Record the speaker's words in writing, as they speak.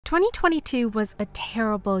2022 was a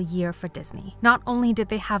terrible year for Disney. Not only did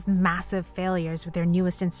they have massive failures with their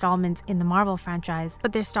newest installments in the Marvel franchise,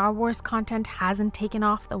 but their Star Wars content hasn't taken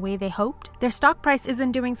off the way they hoped. Their stock price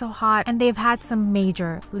isn't doing so hot, and they've had some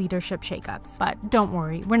major leadership shakeups. But don't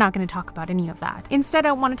worry, we're not going to talk about any of that. Instead,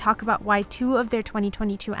 I want to talk about why two of their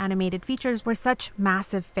 2022 animated features were such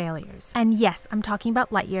massive failures. And yes, I'm talking about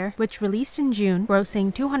Lightyear, which released in June,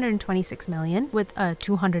 grossing $226 million with a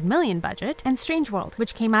 $200 million budget, and Strange World,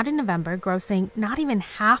 which came out in November, grossing not even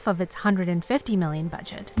half of its $150 million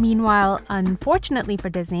budget. Meanwhile, unfortunately for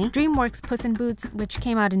Disney, DreamWorks' Puss in Boots, which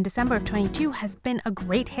came out in December of 2022, has been a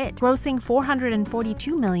great hit, grossing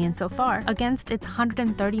 $442 million so far against its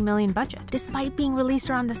 $130 million budget, despite being released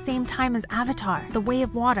around the same time as Avatar: The Way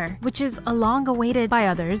of Water, which is a long-awaited, by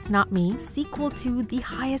others, not me, sequel to the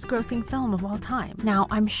highest-grossing film of all time. Now,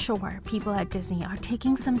 I'm sure people at Disney are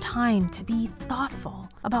taking some time to be thoughtful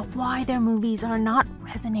about why their movies are not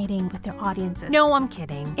resonating with their audiences. No, I'm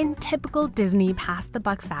kidding. In typical Disney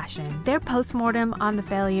pass-the-buck fashion, their postmortem on the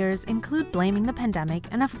failures include blaming the pandemic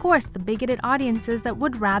and, of course, the bigoted audiences that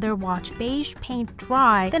would rather watch beige paint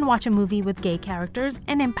dry than watch a movie with gay characters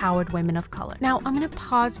and empowered women of color. Now, I'm gonna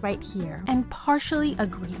pause right here and partially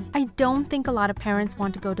agree. I don't think a lot of parents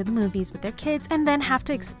want to go to the movies with their kids and then have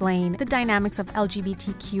to explain the dynamics of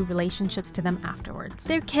LGBTQ relationships to them afterwards.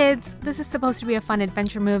 They're kids. This is supposed to be a fun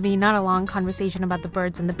adventure movie, not a long conversation about the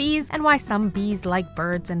birds and the bees, and why some bees like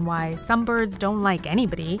birds and why some birds don't like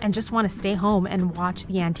anybody and just want to stay home and watch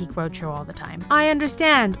the Antique Roadshow all the time. I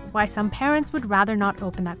understand why some parents would rather not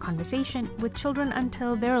open that conversation with children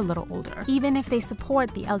until they're a little older, even if they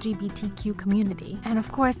support the LGBTQ community. And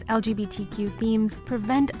of course, LGBTQ themes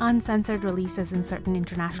prevent uncensored releases in certain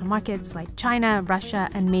international markets like China, Russia,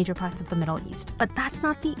 and major parts of the Middle East. But that's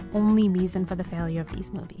not the only reason for the failure of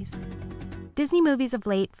these movies. Disney movies of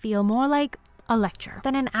late feel more like a lecture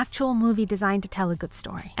than an actual movie designed to tell a good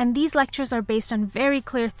story. And these lectures are based on very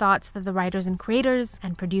clear thoughts that the writers and creators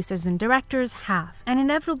and producers and directors have, and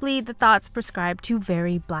inevitably the thoughts prescribe to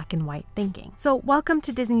very black and white thinking. So welcome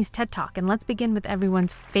to Disney's TED Talk, and let's begin with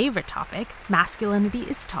everyone's favorite topic: masculinity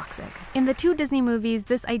is toxic. In the two Disney movies,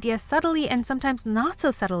 this idea subtly and sometimes not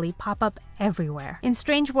so subtly pop up everywhere. In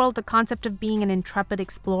Strange World, the concept of being an intrepid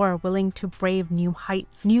explorer willing to brave new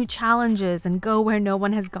heights, new challenges, and go where no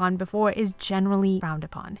one has gone before is generally frowned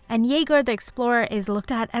upon. And Jaeger the explorer is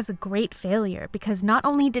looked at as a great failure because not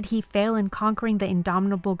only did he fail in conquering the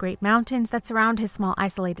indomitable great mountains that surround his small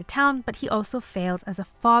isolated town, but he also fails as a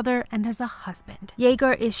father and as a husband.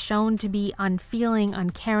 Jaeger is shown to be unfeeling,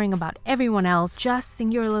 uncaring about everyone else, just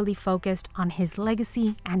singularly focused on his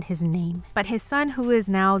legacy and his name. But his son, who is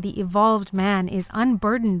now the evolved man, is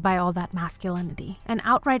unburdened by all that masculinity and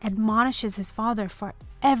outright admonishes his father for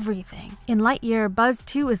everything. In Lightyear, Buzz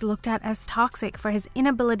too is looked at as toxic for his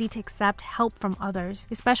inability to accept help from others,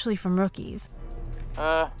 especially from rookies.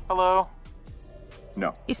 Hello?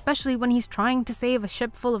 No. Especially when he's trying to save a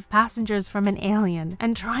ship full of passengers from an alien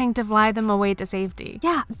and trying to fly them away to safety.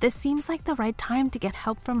 Yeah, this seems like the right time to get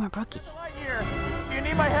help from a rookie. Lightyear, do you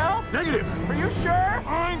need my help? Negative. Are you sure?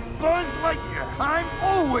 I'm Buzz Lightyear. I'm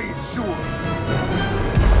always sure.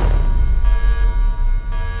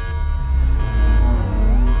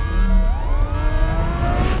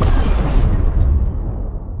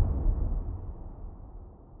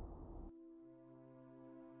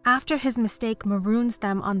 After his mistake maroons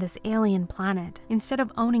them on this alien planet, instead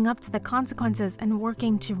of owning up to the consequences and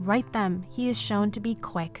working to right them, he is shown to be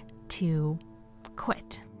quick to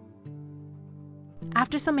quit.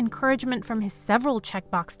 After some encouragement from his several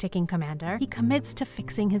checkbox-ticking commander, he commits to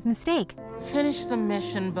fixing his mistake. Finish the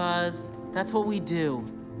mission, Buzz. That's what we do.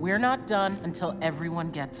 We're not done until everyone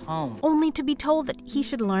gets home. Only to be told that he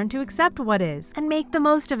should learn to accept what is and make the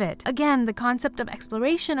most of it. Again, the concept of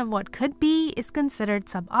exploration of what could be is considered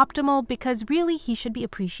suboptimal because really he should be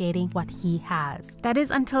appreciating what he has. That is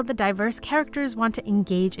until the diverse characters want to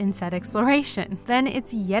engage in said exploration. Then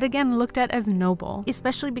it's yet again looked at as noble,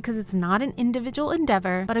 especially because it's not an individual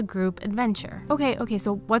endeavor, but a group adventure. Okay,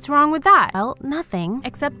 so what's wrong with that? Well, nothing,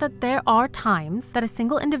 except that there are times that a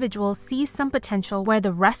single individual sees some potential where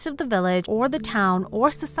the rest of the village or the town or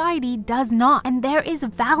society does not. And there is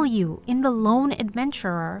value in the lone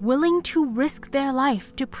adventurer willing to risk their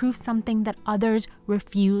life to prove something that others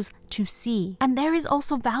refuse to see. And there is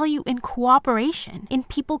also value in cooperation, in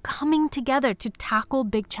people coming together to tackle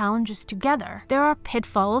big challenges together. There are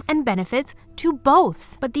pitfalls and benefits to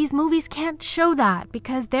both. But these movies can't show that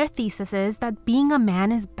because their thesis is that being a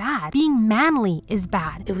man is bad. Being manly is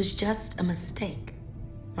bad. It was just a mistake.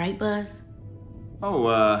 Right, Buzz?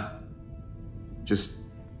 Oh, just,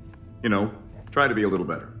 try to be a little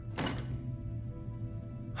better.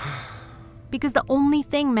 because the only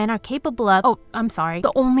thing men are capable of,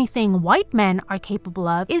 the only thing white men are capable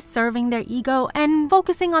of is serving their ego and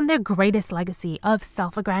focusing on their greatest legacy of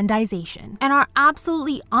self-aggrandization, and are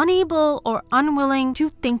absolutely unable or unwilling to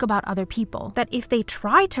think about other people. That if they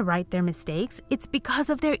try to right their mistakes, it's because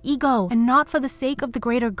of their ego and not for the sake of the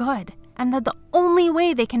greater good. And that the only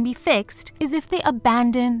way they can be fixed is if they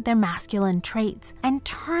abandon their masculine traits and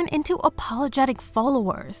turn into apologetic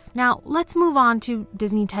followers. Now, let's move on to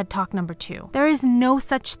Disney TED Talk number 2. There is no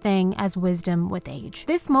such thing as wisdom with age.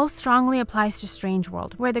 This most strongly applies to Strange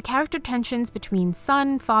World, where the character tensions between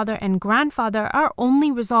son, father, and grandfather are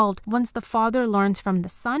only resolved once the father learns from the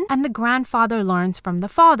son and the grandfather learns from the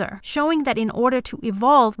father, showing that in order to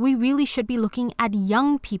evolve, we really should be looking at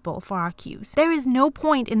young people for our cues. There is no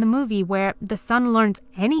point in the movie where the son learns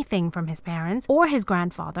anything from his parents or his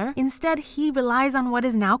grandfather. Instead, he relies on what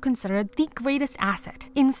is now considered the greatest asset,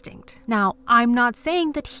 instinct. Now, I'm not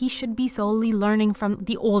saying that he should be solely learning from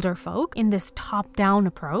the older folk in this top-down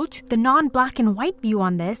approach. The non-black and white view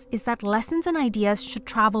on this is that lessons and ideas should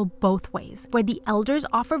travel both ways, where the elders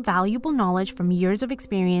offer valuable knowledge from years of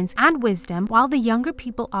experience and wisdom, while the younger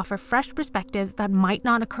people offer fresh perspectives that might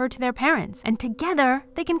not occur to their parents, and together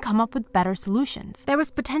they can come up with better solutions. There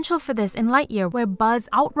was potential for this in Lightyear, where Buzz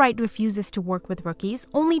outright refuses to work with rookies,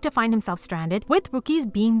 only to find himself stranded, with rookies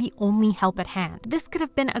being the only help at hand. This could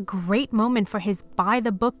have been a great moment for his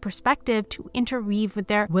by-the-book perspective to interweave with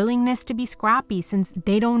their willingness to be scrappy, since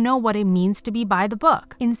they don't know what it means to be by the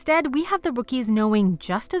book. Instead, we have the rookies knowing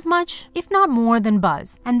just as much, if not more, than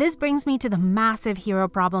Buzz. And this brings me to the massive hero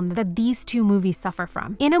problem that these two movies suffer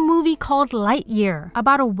from. In a movie called Lightyear,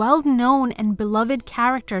 about a well-known and beloved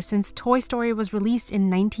character since Toy Story was released in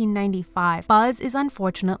 1995, Buzz is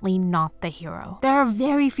unfortunately not the hero. There are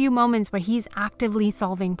very few moments where he's actively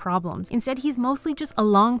solving problems. Instead, he's mostly just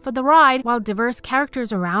along for the ride while diverse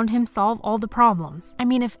characters around him solve all the problems. I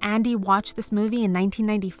mean, if Andy watched this movie in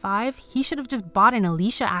 1995, he should have just bought an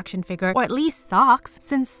Alicia action figure, or at least Socks,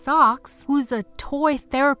 since Socks, who's a toy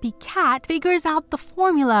therapy cat, figures out the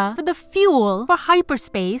formula for the fuel for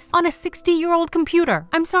hyperspace on a 60-year-old computer.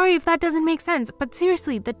 I'm sorry if that doesn't make sense, but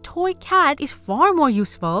seriously, the toy cat is far more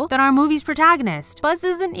useful than our movie's protagonist. Buzz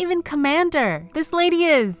isn't even commander. This lady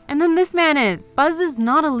is. And then this man is. Buzz is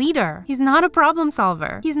not a leader. He's not a problem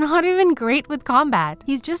solver. He's not even great with combat.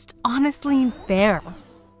 He's just honestly there.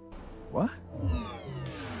 What?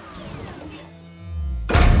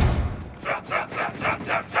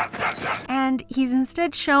 And he's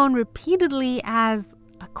instead shown repeatedly as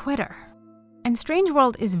a quitter. And Strange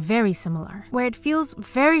World is very similar, where it feels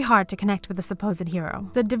very hard to connect with the supposed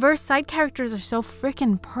hero. The diverse side characters are so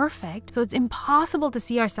freaking perfect, so it's impossible to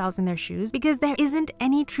see ourselves in their shoes because there isn't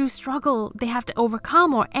any true struggle they have to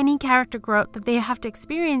overcome or any character growth that they have to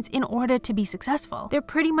experience in order to be successful. They're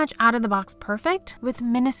pretty much out of the box perfect, with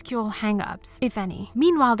minuscule hang-ups, if any.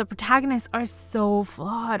 Meanwhile, the protagonists are so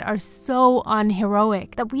flawed, are so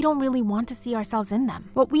unheroic, that we don't really want to see ourselves in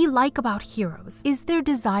them. What we like about heroes is their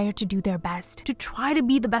desire to do their best, to try to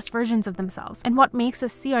be the best versions of themselves. And what makes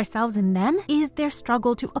us see ourselves in them is their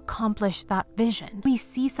struggle to accomplish that vision. We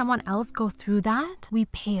see someone else go through that, we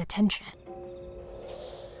pay attention.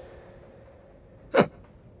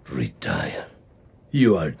 Retire.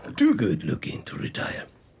 You are too good looking to retire.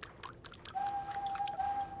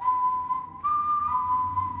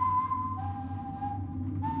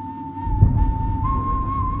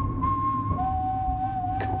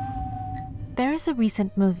 There is a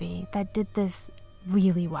recent movie that did this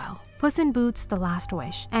really well. Puss in Boots: The Last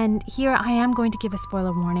Wish. And here I am going to give a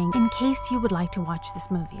spoiler warning in case you would like to watch this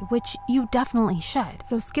movie, which you definitely should.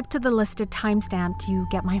 So skip to the listed timestamp to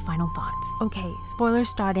get my final thoughts. Okay, spoilers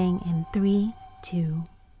starting in 3, 2,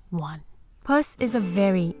 1. Puss is a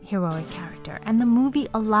very heroic character, and the movie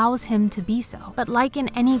allows him to be so. But like in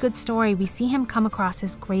any good story, we see him come across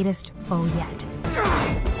his greatest foe yet.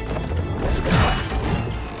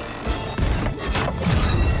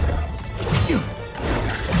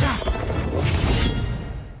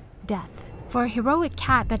 Death. For a heroic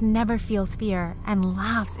cat that never feels fear and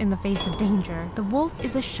laughs in the face of danger, the wolf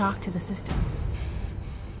is a shock to the system.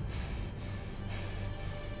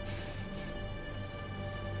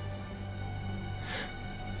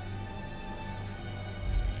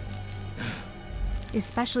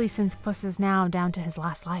 Especially since Puss is now down to his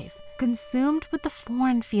last life. Consumed with the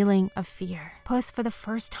foreign feeling of fear, Puss for the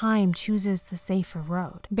first time chooses the safer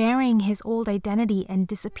road, burying his old identity and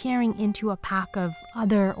disappearing into a pack of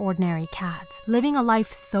other ordinary cats, living a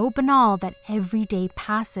life so banal that every day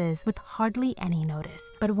passes with hardly any notice.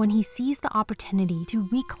 But when he sees the opportunity to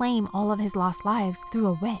reclaim all of his lost lives through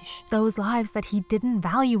a wish, those lives that he didn't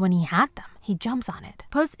value when he had them, he jumps on it.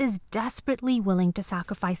 Puss is desperately willing to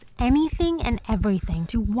sacrifice anything and everything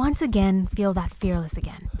to once again feel that fearless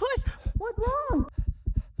again. Puss, what's wrong?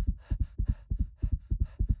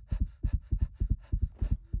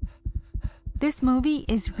 This movie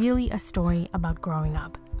is really a story about growing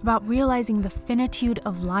up, about realizing the finitude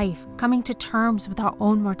of life, coming to terms with our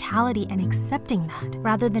own mortality and accepting that,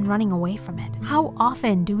 rather than running away from it. How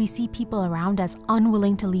often do we see people around us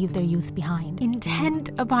unwilling to leave their youth behind,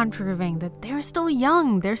 intent upon proving that they're still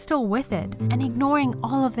young, they're still with it, and ignoring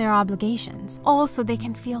all of their obligations, all so they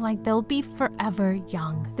can feel like they'll be forever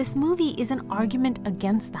young. This movie is an argument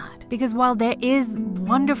against that, because while there is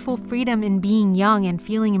wonderful freedom in being young and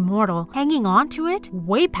feeling immortal, hanging on to it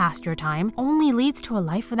way past your time only leads to a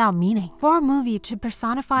life without meaning. For a movie to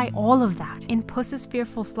personify all of that in Puss's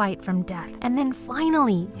fearful flight from death, and then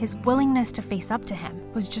finally his willingness to face up to him,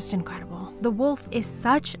 was just incredible. The wolf is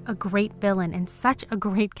such a great villain and such a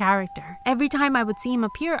great character. Every time I would see him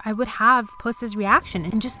appear, I would have Puss's reaction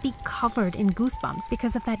and just be covered in goosebumps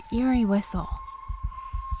because of that eerie whistle.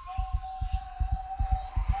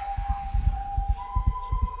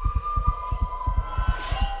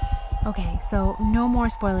 Okay, so no more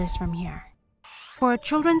spoilers from here. For a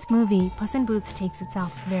children's movie, Puss in Boots takes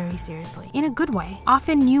itself very seriously, in a good way.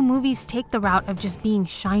 Often new movies take the route of just being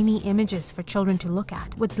shiny images for children to look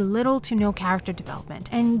at, with little to no character development,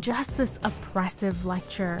 and just this oppressive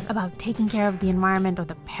lecture about taking care of the environment or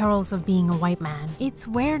the perils of being a white man. It's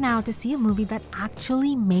rare now to see a movie that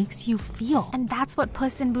actually makes you feel, and that's what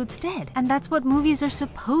Puss in Boots did, and that's what movies are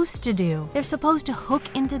supposed to do. They're supposed to hook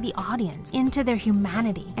into the audience, into their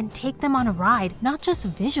humanity, and take them on a ride, not just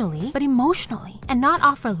visually, but emotionally. And not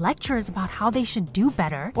offer lectures about how they should do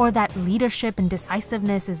better, or that leadership and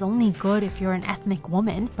decisiveness is only good if you're an ethnic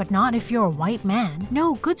woman, but not if you're a white man.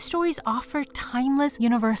 No, good stories offer timeless,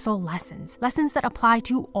 universal lessons. Lessons that apply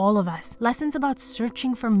to all of us. Lessons about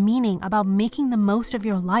searching for meaning, about making the most of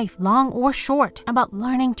your life, long or short, about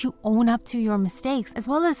learning to own up to your mistakes, as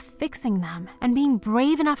well as fixing them, and being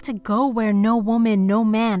brave enough to go where no woman, no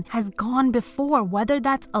man has gone before, whether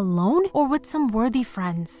that's alone or with some worthy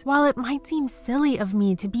friends. While it might seem silly of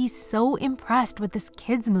me to be so impressed with this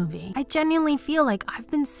kids movie, I genuinely feel like I've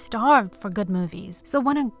been starved for good movies. So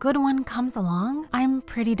when a good one comes along, I'm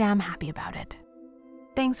pretty damn happy about it.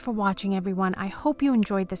 Thanks for watching, everyone. I hope you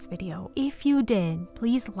enjoyed this video. If you did,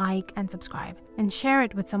 please like and subscribe, and share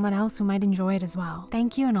it with someone else who might enjoy it as well.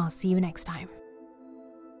 Thank you, and I'll see you next time.